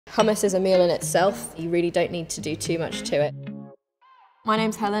Hummus is a meal in itself. You really don't need to do too much to it. My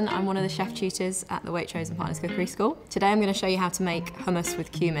name's Helen, I'm one of the chef tutors at the Waitrose and Partners Cookery School. Today I'm going to show you how to make hummus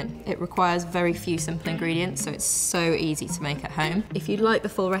with cumin. It requires very few simple ingredients, so it's so easy to make at home. If you'd like the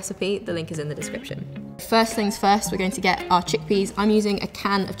full recipe, the link is in the description. First things first, we're going to get our chickpeas. I'm using a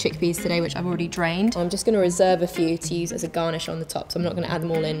can of chickpeas today, which I've already drained. I'm just going to reserve a few to use as a garnish on the top, so I'm not going to add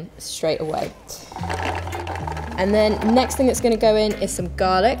them all in straight away. And then next thing that's going to go in is some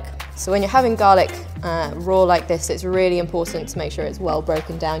garlic. So when you're having garlic raw like this, it's really important to make sure it's well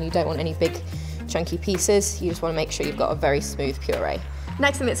broken down. You don't want any big chunky pieces. You just want to make sure you've got a very smooth puree.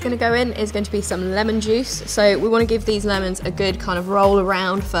 Next thing that's going to go in is going to be some lemon juice. So we want to give these lemons a good kind of roll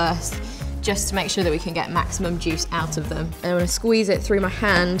around first, just to make sure that we can get maximum juice out of them. And I'm going to squeeze it through my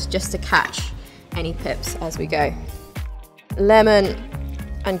hand just to catch any pips as we go. Lemon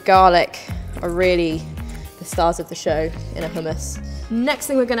and garlic are really the stars of the show in a hummus. Next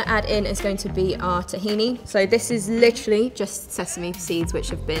thing we're going to add in is going to be our tahini. So this is literally just sesame seeds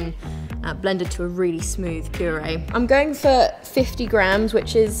which have been blended to a really smooth puree. I'm going for 50 grams,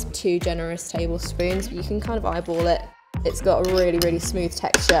 which is 2 generous tablespoons. You can kind of eyeball it. It's got a really, really smooth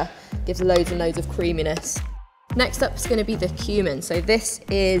texture, gives loads and loads of creaminess. Next up is going to be the cumin. So this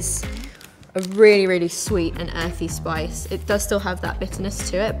is a really, really sweet and earthy spice. It does still have that bitterness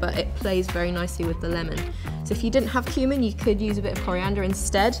to it, but it plays very nicely with the lemon. So if you didn't have cumin, you could use a bit of coriander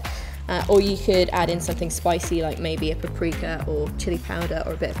instead, or you could add in something spicy like maybe a paprika or chili powder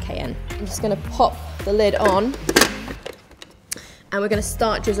or a bit of cayenne. I'm just gonna pop the lid on, and we're gonna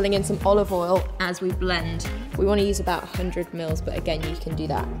start drizzling in some olive oil as we blend. We wanna use about 100 mils, but again, you can do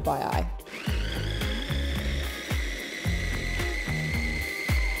that by eye.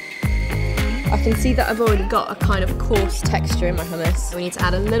 I can see that I've already got a kind of coarse texture in my hummus. We need to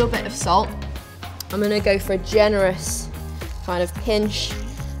add a little bit of salt. I'm going to go for a generous kind of pinch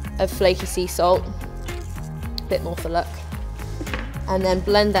of flaky sea salt, a bit more for luck, and then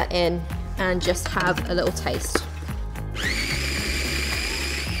blend that in and just have a little taste.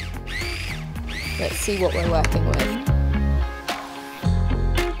 Let's see what we're working with.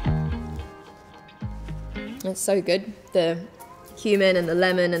 It's so good. The cumin and the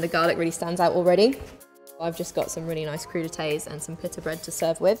lemon and the garlic really stands out already. I've just got some really nice crudités and some pita bread to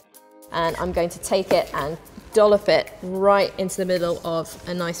serve with. And I'm going to take it and dollop it right into the middle of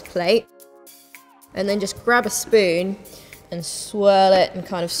a nice plate. And then just grab a spoon and swirl it and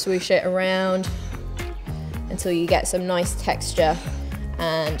kind of swoosh it around until you get some nice texture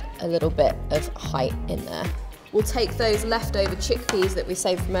and a little bit of height in there. We'll take those leftover chickpeas that we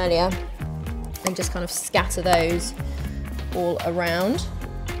saved from earlier and just kind of scatter those all around.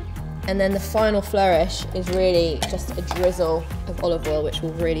 And then the final flourish is really just a drizzle of olive oil, which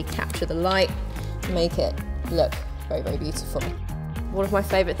will really capture the light and make it look very, very beautiful. One of my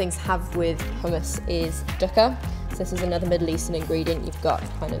favourite things to have with hummus is tutor. So this is another Middle Eastern ingredient. You've got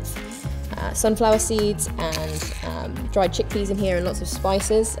kind of sunflower seeds and dried chickpeas in here and lots of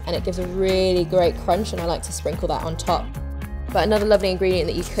spices, and it gives a really great crunch, and I like to sprinkle that on top. But another lovely ingredient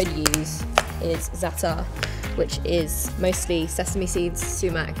that you could use is za'atar, which is mostly sesame seeds,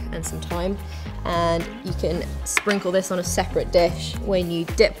 sumac and some thyme, and you can sprinkle this on a separate dish. When you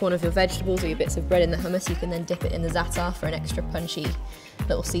dip one of your vegetables or your bits of bread in the hummus, you can then dip it in the za'atar for an extra punchy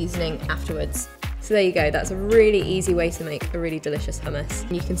little seasoning afterwards. So there you go, that's a really easy way to make a really delicious hummus.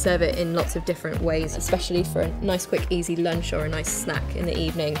 You can serve it in lots of different ways, especially for a nice quick easy lunch or a nice snack in the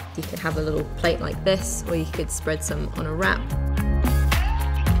evening. You could have a little plate like this, or you could spread some on a wrap.